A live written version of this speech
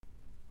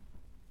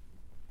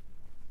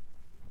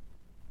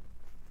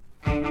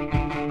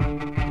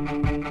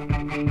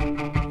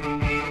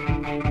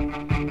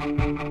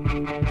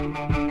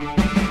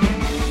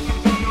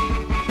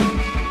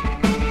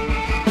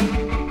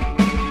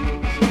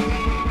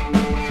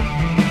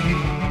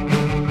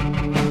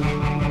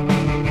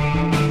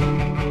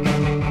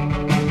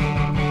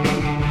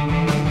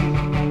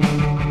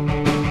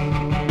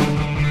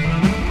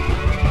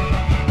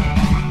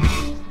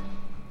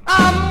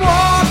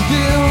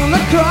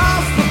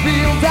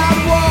at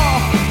war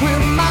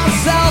with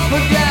myself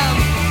again.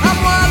 I'm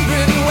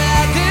wondering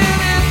where did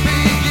it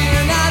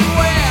begin and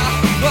where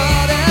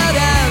would it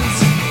end?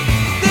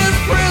 This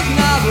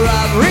prisoner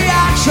of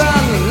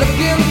reaction,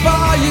 looking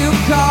for you,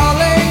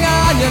 calling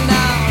on you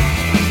now.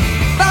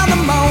 Found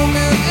a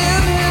moment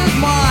in his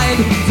mind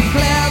to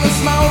clear the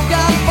smoke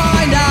and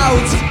find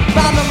out.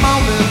 Found a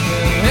moment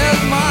in his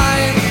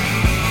mind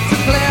to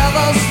clear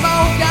the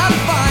smoke and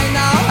find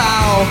out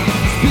how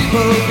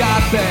people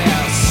got their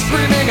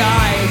screaming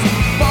eyes,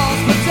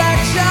 false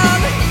protection,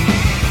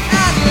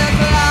 endless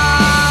lies.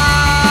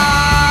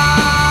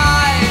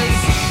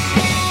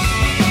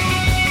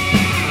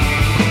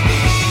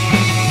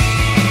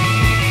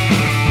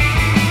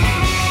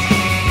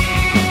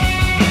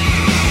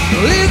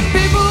 These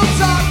people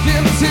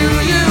talking to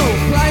you,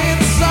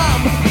 playing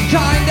some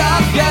kind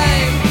of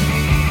game,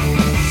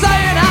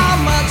 saying how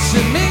much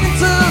you mean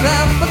to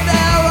them, but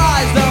their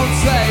eyes don't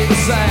say the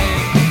same.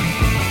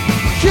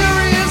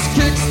 Curious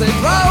kicks they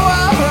throw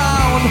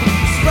around,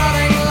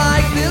 spreading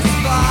like this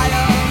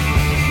fire,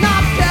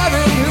 not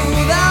caring who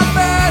they're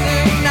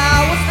burning now.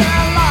 It's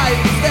their life,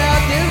 it's their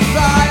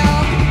desire.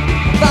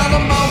 Found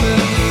a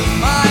moment in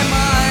my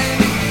mind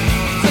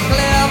to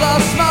clear the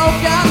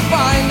smoke and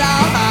find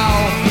out how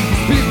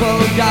people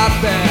got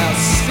their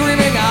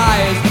screaming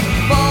eyes,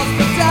 false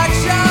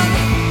protection,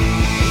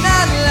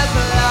 endless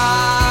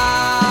lies.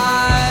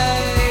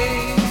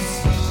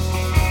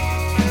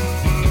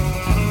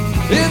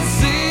 It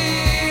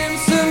seems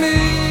to me,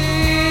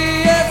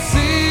 it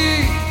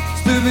seems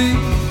to be,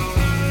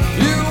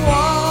 you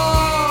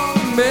want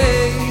me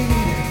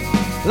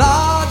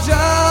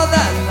larger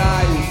than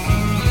life.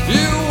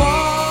 You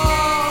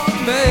want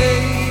me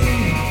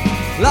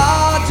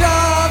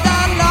larger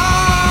than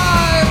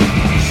life.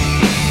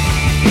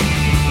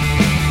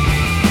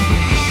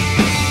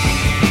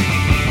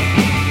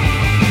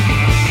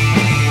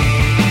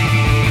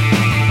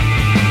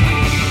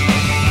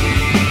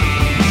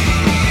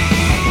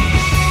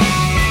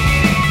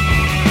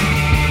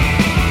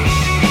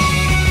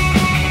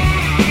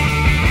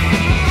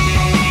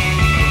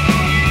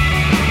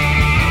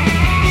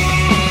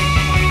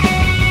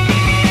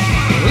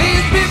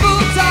 These people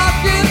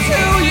talking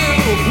to you,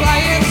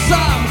 playing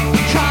some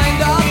kind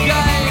of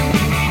game,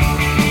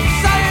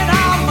 saying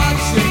how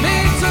much you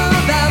mean to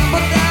them,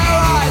 but their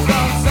eyes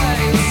don't say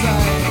the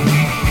same.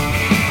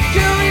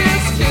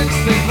 Curious kicks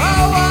they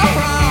throw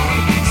around,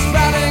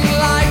 spreading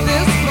like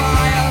this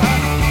fire,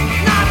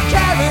 not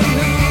caring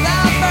who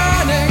they're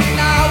burning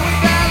now. With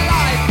their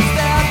life, it's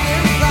their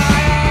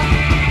desire.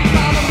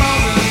 Found a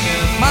moment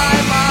in my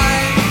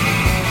mind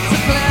to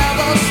clear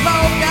the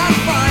smoke and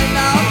find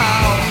out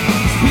how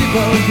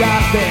people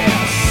got there